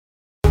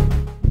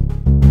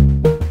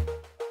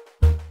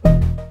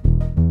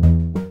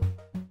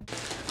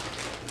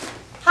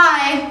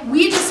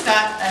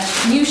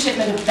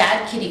bit of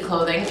bad kitty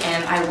clothing,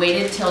 and I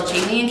waited till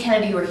Jamie and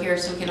Kennedy were here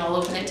so we can all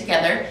open it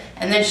together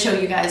and then show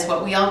you guys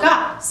what we all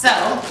got. So,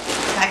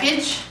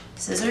 package,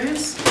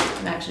 scissors.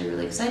 I'm actually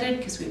really excited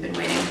because we've been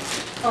waiting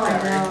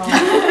forever.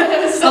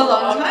 It's a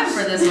long time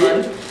for this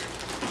one.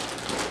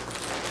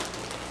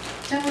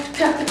 Don't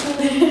cut the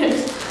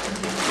lid.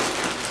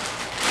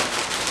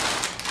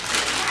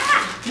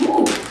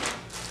 Ooh.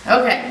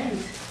 Okay.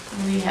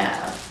 We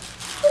have.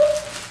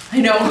 I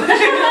know.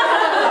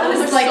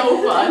 This is like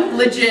so fun.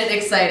 Legit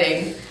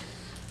exciting.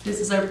 This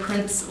is our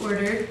Prince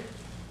order.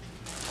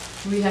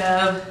 We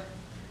have.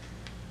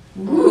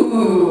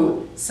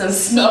 Ooh. Some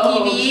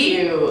Sneaky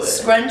V,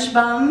 Scrunch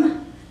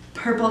Bum,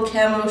 purple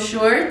camo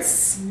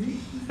shorts.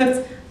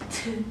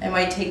 I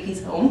might take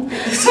these home.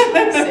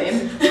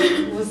 Same.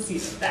 We'll see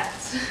that.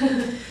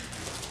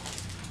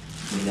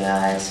 We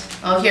got,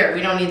 oh here,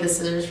 we don't need the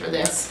scissors for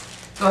this.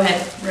 Go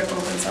ahead, rip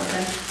open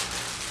something.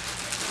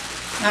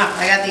 Ah,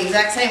 I got the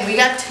exact same. We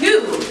got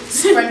two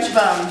Scrunch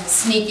Bum,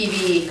 Sneaky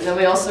V. And then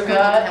we also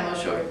got camo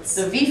shorts.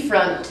 the V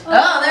front.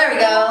 Oh, there we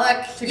go,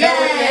 look. To go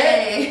with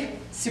it.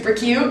 Super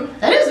cute.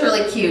 That is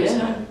really cute.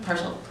 Yeah.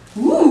 Partial.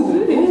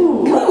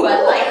 Ooh,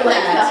 I like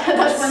that.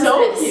 That's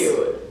so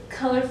cute.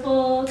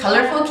 Colorful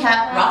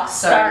Cat rock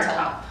star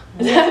top.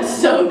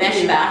 That's so mesh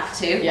cute. back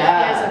too. Yeah,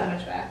 Yeah. it's on the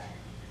mesh back.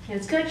 And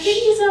it's got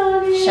kitties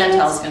on it.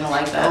 Chantel's gonna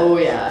like that. Oh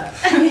yeah.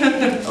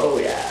 Oh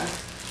yeah.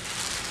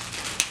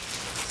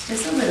 It's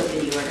just a little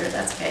bitty order,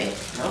 that's okay.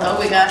 Oh,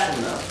 we got,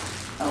 awesome,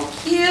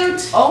 oh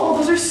cute. oh,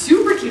 those are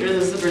super cute. Are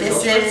those the Brazil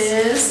shorts?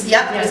 This is,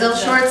 yep, Yeah, Brazil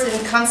so- shorts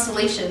and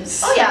constellations.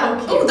 So Oh yeah,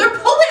 cute. oh they're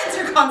pole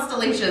dancer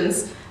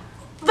constellations.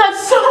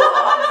 That's so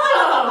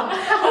awesome!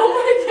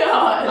 Oh my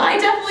god! I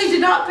definitely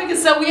did not pick it.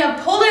 So we have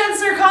pole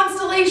dancer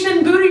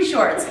constellation booty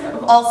shorts.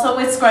 Also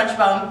with Scrunch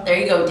Bum. There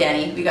you go,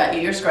 Danny. We got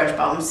you your Scrunch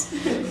Bums.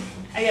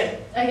 I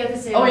got the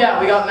same. Oh yeah,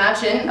 we got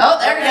matching. Oh,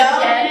 there we go.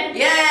 Again.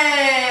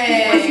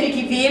 Yay!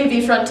 Sneaky V and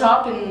V front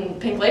top and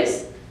pink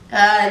lace.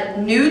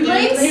 Nude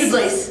lace? Nude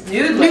lace.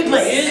 Nude Nude lace.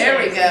 lace. There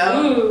we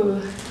go.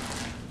 Ooh.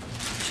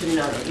 Should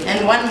know that.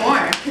 And one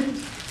more.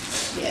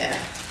 Yeah.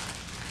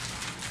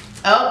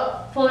 Oh,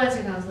 Full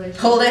dancer constellation.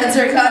 pole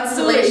dancer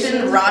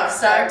constellation, rock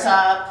star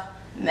top,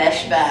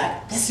 mesh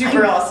back.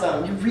 Super I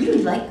awesome.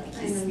 really like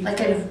these. Like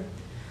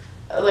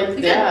we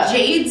Like got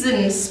jades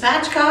and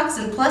spatchcocks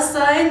and plus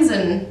signs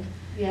and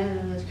Yeah,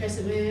 those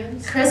crescent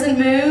moons. crescent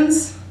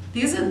moons.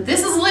 This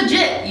is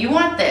legit. You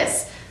want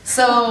this.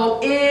 So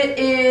it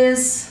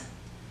is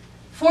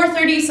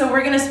 4:30, so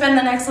we're gonna spend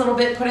the next little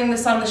bit putting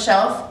this on the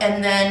shelf,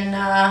 and then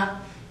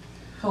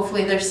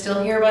hopefully they're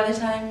still here by the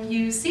time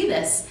you see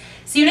this.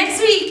 See you next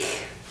week.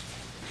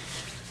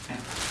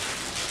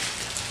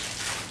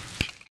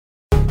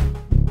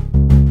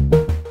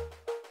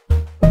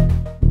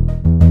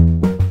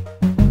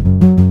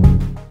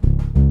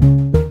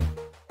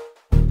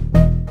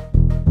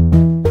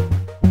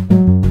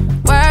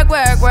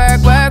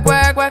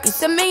 Work. You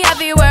see me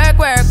happy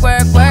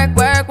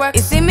work.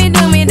 You see me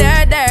do me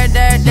dirt.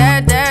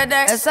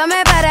 So me